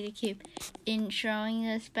for me to keep introing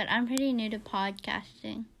this, but I'm pretty new to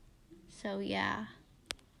podcasting. So yeah.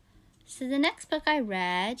 So the next book I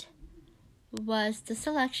read was The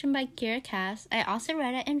Selection by Kira Cass. I also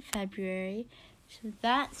read it in February. So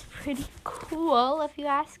that's pretty cool if you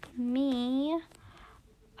ask me.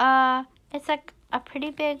 It's like a pretty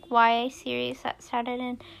big YA series that started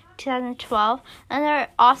in 2012, and they're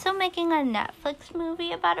also making a Netflix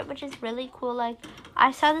movie about it, which is really cool. Like,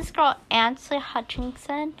 I saw this girl, Ansley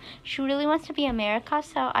Hutchinson. She really wants to be America,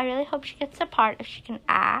 so I really hope she gets the part if she can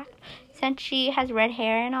act, since she has red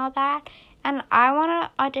hair and all that. And I want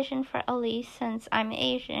to audition for Elise since I'm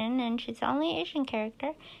Asian, and she's the only Asian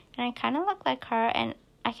character, and I kind of look like her, and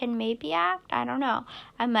I can maybe act. I don't know.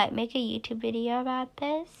 I might make a YouTube video about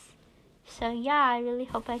this. So yeah, I really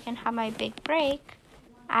hope I can have my big break,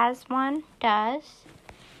 as one does.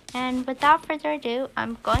 And without further ado,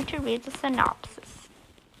 I'm going to read the synopsis.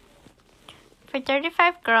 For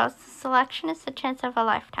 35 girls, the selection is the chance of a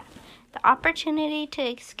lifetime. The opportunity to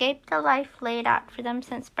escape the life laid out for them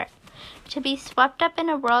since birth. To be swept up in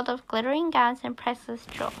a world of glittering gowns and priceless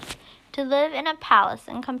jewels. To live in a palace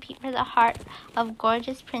and compete for the heart of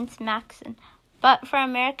gorgeous Prince Maxon. But for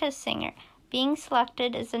America's singer, being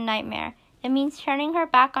selected is a nightmare. It means turning her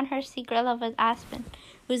back on her secret love with Aspen,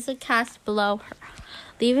 who's the caste below her,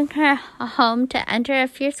 leaving her home to enter a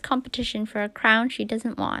fierce competition for a crown she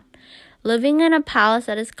doesn't want, living in a palace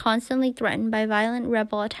that is constantly threatened by violent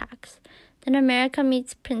rebel attacks. Then America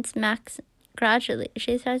meets Prince Maxon. Gradually,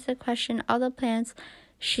 she starts to question all the plans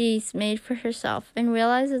she's made for herself and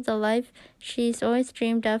realizes the life she's always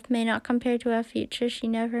dreamed of may not compare to a future she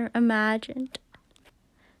never imagined.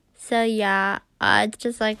 So yeah, it's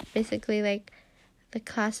just like basically like the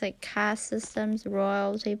classic caste systems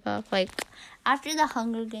royalty book. Like after the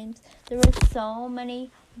Hunger Games, there were so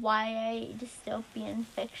many YA dystopian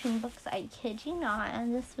fiction books, I kid you not,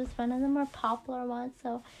 and this was one of the more popular ones.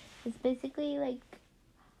 So it's basically like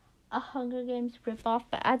a Hunger Games ripoff,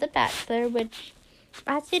 but as a Bachelor, which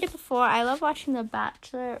I stated before, I love watching The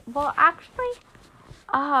Bachelor. Well, actually,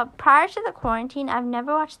 prior to the quarantine, I've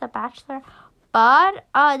never watched The Bachelor, but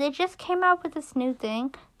they just came out with this new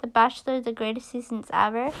thing, The Bachelor, the greatest seasons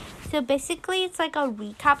ever. So basically, it's like a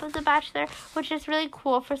recap of The Bachelor, which is really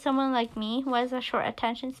cool for someone like me who has a short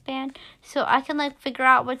attention span. So I can like figure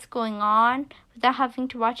out what's going on without having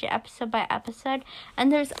to watch it episode by episode. And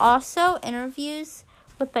there's also interviews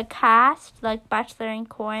with the cast, like Bachelor in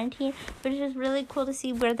Quarantine, which is really cool to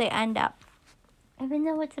see where they end up. Even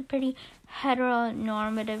though it's a pretty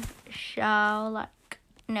heteronormative show, like,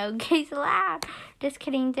 no gays allowed. Just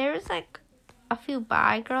kidding. There was, like, a few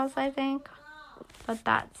bi girls, I think. But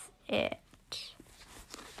that's it.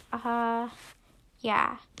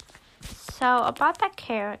 Yeah. So, about the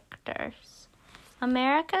characters.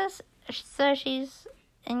 America's, so she's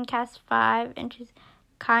in cast 5, and she's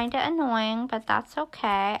kind of annoying, but that's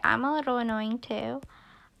okay. I'm a little annoying too.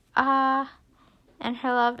 And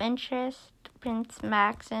her love interest, Prince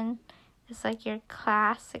Maxon, is like your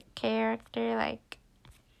classic character. Like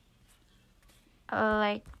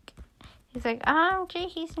he's like, gee,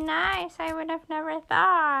 he's nice. I would have never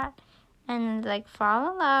thought. And like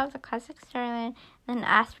fall in love, the classic storyline. Then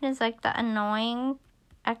Aspen is like the annoying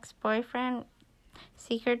ex-boyfriend,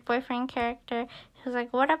 secret boyfriend character. He was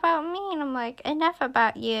like, what about me? And I'm like, enough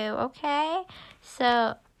about you, okay?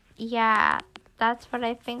 So, yeah, that's what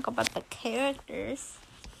I think about the characters.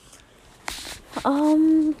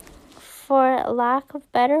 For lack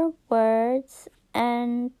of better words,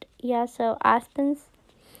 and yeah, so Aspen's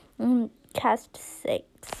cast 6,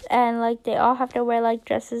 and like they all have to wear like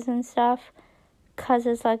dresses and stuff, 'cause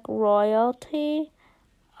it's like royalty.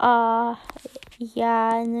 Yeah,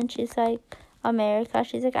 and then she's like, America,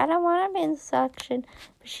 she's like, I don't want to be in the selection,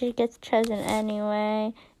 but she gets chosen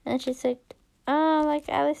anyway. And she's like, like,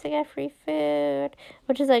 at least I get free food,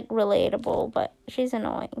 which is like relatable, but she's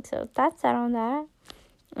annoying, so that's that on that.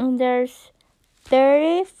 And there's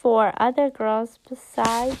 34 other girls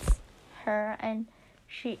besides her, and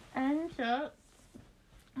she ends up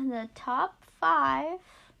in the top 5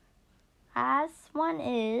 as one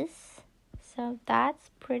is, so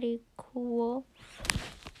that's pretty cool.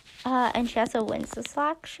 And she also wins the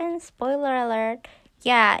selection. Spoiler alert.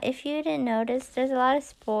 Yeah, if you didn't notice, there's a lot of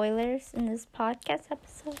spoilers in this podcast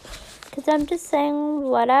episode. Because I'm just saying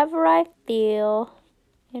whatever I feel.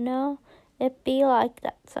 You know? It be like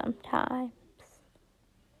that sometimes.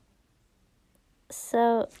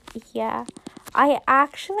 So, yeah. I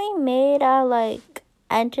actually made a,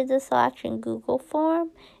 enter the selection Google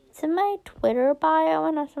form. It's in my Twitter bio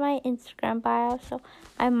and also my Instagram bio, so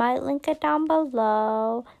I might link it down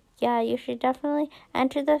below. Yeah, you should definitely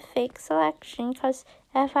enter the fake selection, because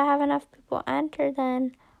if I have enough people enter,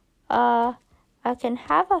 then I can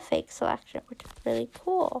have a fake selection, which is really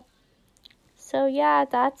cool. So yeah,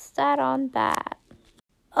 that's that on that.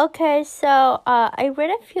 Okay, so I read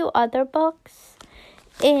a few other books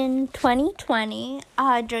in 2020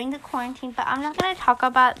 during the quarantine, but I'm not going to talk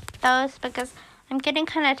about those because I'm getting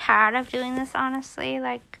kind of tired of doing this, honestly.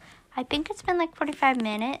 Like, I think it's been like 45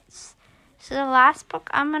 minutes. So the last book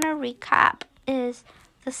I'm going to recap is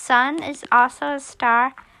The Sun is Also a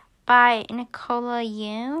Star by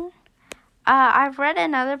Gwynethyung. I've read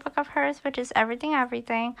another book of hers, which is Everything,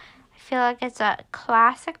 Everything. I feel like it's a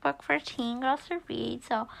classic book for teen girls to read,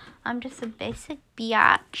 so I'm just a basic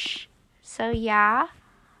biatch. So yeah.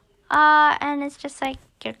 And it's just like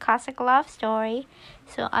your classic love story.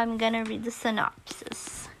 So I'm gonna read the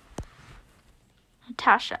synopsis.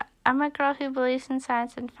 Natasha, I'm a girl who believes in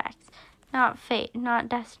science and facts, not fate, not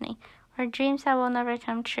destiny, or dreams that will never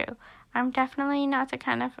come true. I'm definitely not the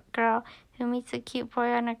kind of girl who meets a cute boy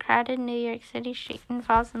on a crowded New York City street and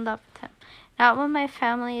falls in love with him. Not when my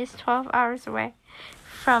family is 12 hours away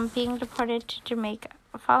from being deported to Jamaica.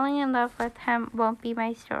 Falling in love with him won't be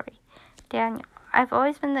my story. Daniel, I've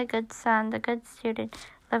always been the good son, the good student,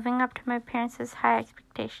 living up to my parents' high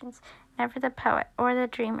expectations. Never the poet or the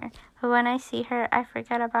dreamer, but when I see her, I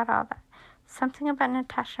forget about all that. Something about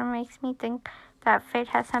Natasha makes me think that fate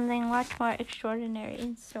has something much more extraordinary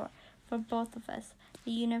in store for both of us,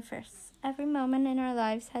 the universe. Every moment in our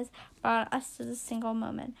lives has brought us to this single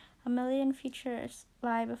moment. A million futures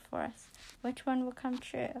lie before us. Which one will come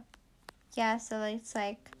true? Yeah, so it's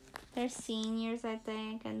like they're seniors, I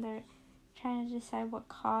think, and they're trying to decide what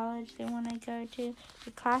college they want to go to.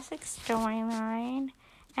 The classic storyline.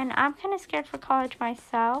 And I'm kind of scared for college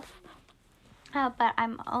myself, but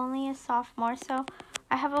I'm only a sophomore, so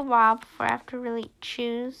I have a while before I have to really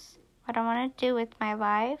choose what I want to do with my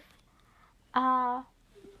life.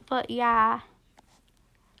 But yeah,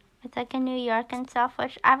 it's like in New York and stuff,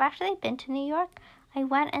 which I've actually been to New York. I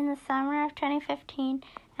went in the summer of 2015,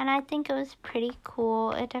 and I think it was pretty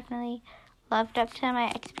cool. It definitely lived up to my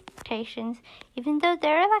expectations, even though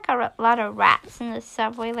there were like a lot of rats in the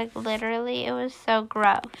subway. Like, literally, it was so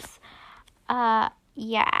gross.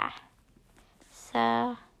 Yeah.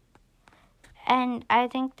 So, and I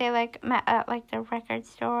think they like met at like the record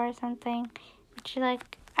store or something, which,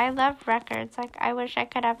 like, I love records. Like, I wish I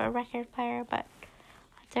could have a record player, but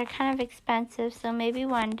they're kind of expensive, so maybe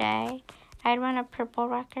one day I'd want a purple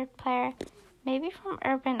record player, maybe from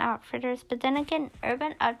Urban Outfitters. But then again,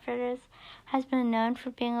 Urban Outfitters has been known for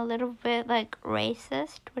being a little bit like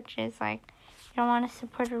racist, which is like, you don't want to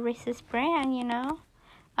support a racist brand, you know?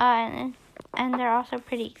 And they're also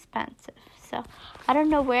pretty expensive. So I don't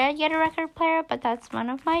know where I get a record player, but that's one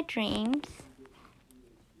of my dreams.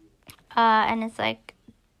 And it's like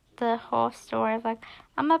the whole story of like,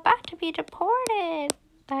 I'm about to be deported.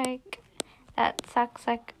 Like, that sucks.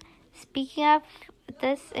 Like, speaking of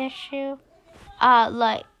this issue,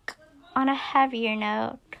 like, on a heavier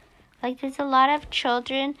note, like, there's a lot of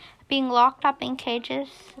children being locked up in cages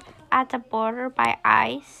at the border by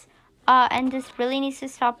ICE, and this really needs to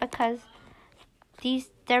stop because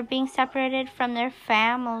they're being separated from their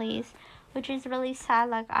families, which is really sad.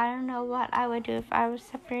 Like, I don't know what I would do if I was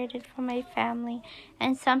separated from my family.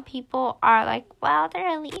 And some people are like, well,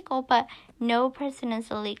 they're illegal, but no person is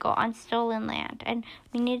illegal on stolen land, and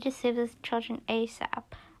we need to save those children ASAP.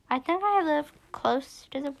 I think I live close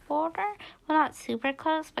to the border. Well, not super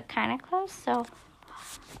close, but kind of close. So,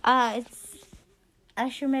 I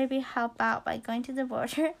should maybe help out by going to the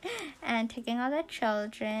border and taking all the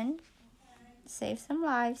children. Save some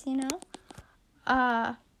lives, you know?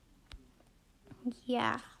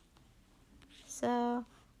 Yeah. So,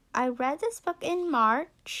 I read this book in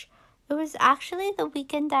March. It was actually the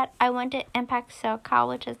weekend that I went to Impact SoCal,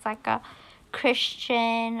 which is like a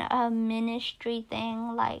Christian ministry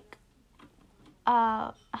thing, like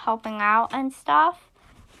helping out and stuff.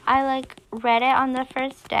 I like read it on the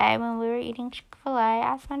first day when we were eating Chick-fil-A,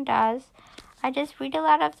 as one does. I just read a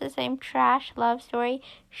lot of the same trash love story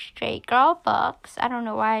straight girl books. I don't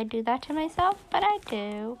know why I do that to myself, but I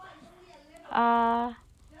do.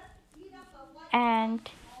 And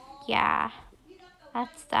yeah,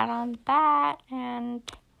 that's that on that. And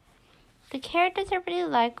the characters are pretty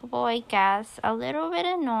likable, I guess. A little bit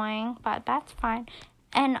annoying, but that's fine.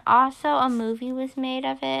 And also a movie was made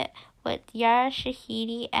of it with Yara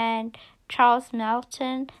Shahidi and Charles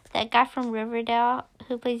Melton, that guy from Riverdale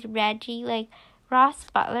who plays Reggie. Like, Ross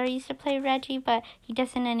Butler used to play Reggie, but he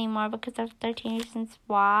doesn't anymore because of 13 Reasons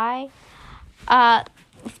Why.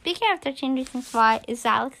 Speaking of 13 Reasons Why,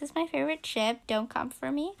 Alex is my favorite ship. Don't come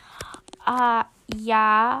for me.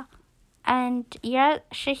 Yeah. And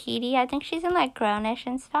Shahidi, I think she's in, like, Grownish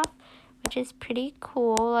and stuff, which is pretty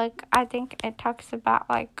cool. Like, I think it talks about,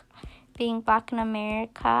 like, being black in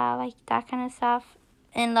America, like, that kind of stuff,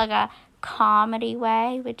 in, like, a comedy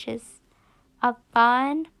way, which is a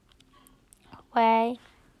fun way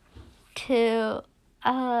to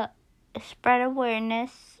spread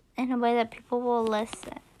awareness in a way that people will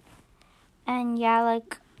listen. And yeah,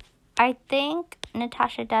 like, I think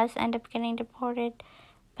Natasha does end up getting deported,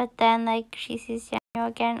 but then, like, she sees Daniel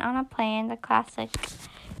again on a plane, the classic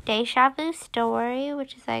deja vu story,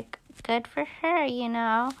 which is, like, good for her, you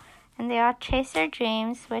know, and they all chase their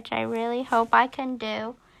dreams, which I really hope I can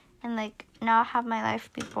do, and, like, not have my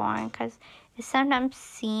life be boring, because it sometimes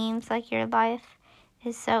seems like your life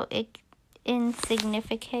is so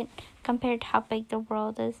insignificant compared to how big the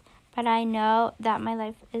world is, but I know that my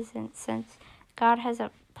life isn't, since God has a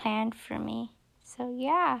plan for me. So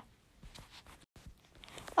yeah.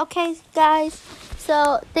 Okay, guys,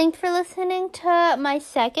 so thanks for listening to my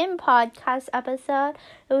second podcast episode.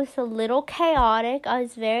 It was a little chaotic. I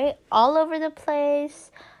was very all over the place,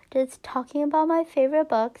 just talking about my favorite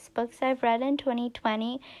books I've read in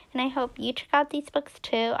 2020, and I hope you check out these books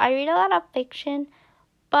too. I read a lot of fiction,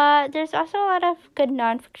 but there's also a lot of good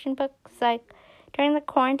nonfiction books. Like, during the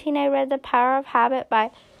quarantine, I read The Power of Habit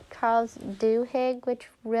by Charles Duhigg, which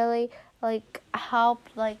really, like,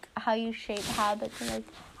 helped, like, how you shape habits and, like,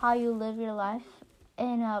 how you live your life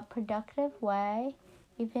in a productive way,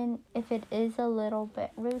 even if it is a little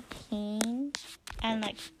bit routine and,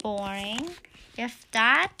 like, boring. If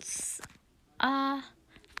that's,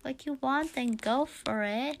 what you want, then go for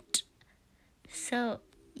it. So,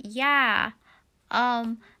 yeah.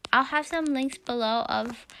 I'll have some links below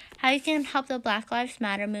of how you can help the Black Lives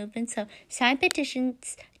Matter movement. So sign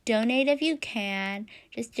petitions, donate if you can,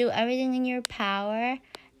 just do everything in your power.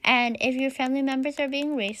 And if your family members are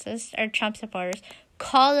being racist or Trump supporters,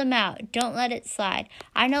 call them out. Don't let it slide.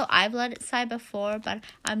 I know I've let it slide before, but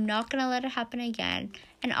I'm not going to let it happen again.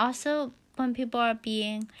 And also, when people are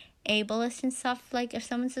being ableist and stuff, like, if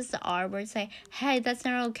someone says the R word, say, hey, that's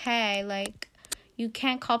not okay. Like, you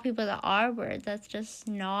can't call people the R word. That's just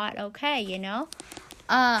not okay, you know?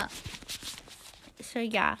 So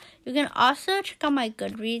yeah. You can also check out my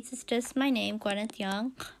Goodreads. It's just my name,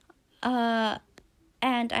 gwynethyung.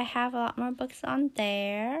 And I have a lot more books on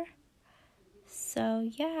there. So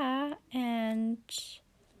yeah, and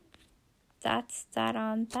that's that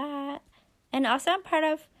on that. And also I'm part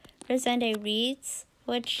of Rosende Reads,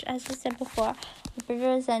 which, as I said before,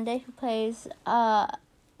 Rosende, who plays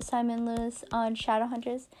Simon Lewis on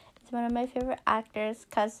Shadowhunters, is one of my favorite actors,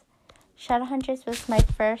 because Shadowhunters was my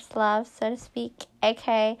first love, so to speak,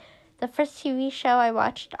 aka the first TV show I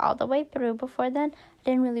watched all the way through. Before then, I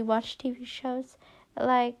didn't really watch TV shows.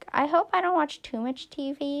 Like, I hope I don't watch too much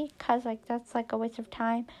TV, because, like, that's, like, a waste of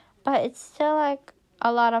time, but it's still, like,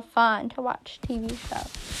 a lot of fun to watch TV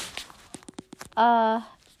shows.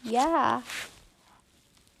 Yeah.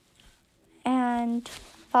 And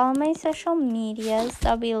follow my social medias.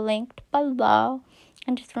 They'll be linked below.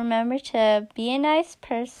 And just remember to be a nice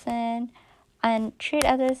person and treat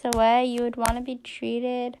others the way you would want to be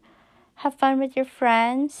treated. Have fun with your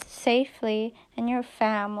friends safely and your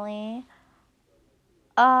family.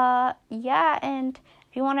 Yeah, and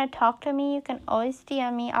if you want to talk to me, you can always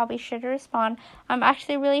DM me. I'll be sure to respond. I'm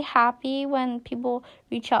actually really happy when people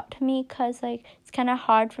reach out to me, because, like, it's kind of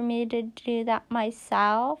hard for me to do that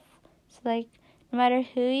myself. So, like, no matter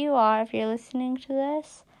who you are, if you're listening to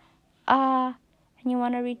this, and you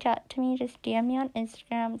want to reach out to me, just DM me on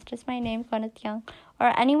Instagram. It's just my name, gwynethyung,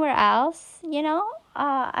 or anywhere else, you know.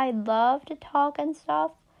 I love to talk and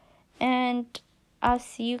stuff, and I'll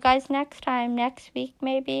see you guys next time, next week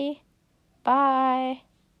maybe. Bye.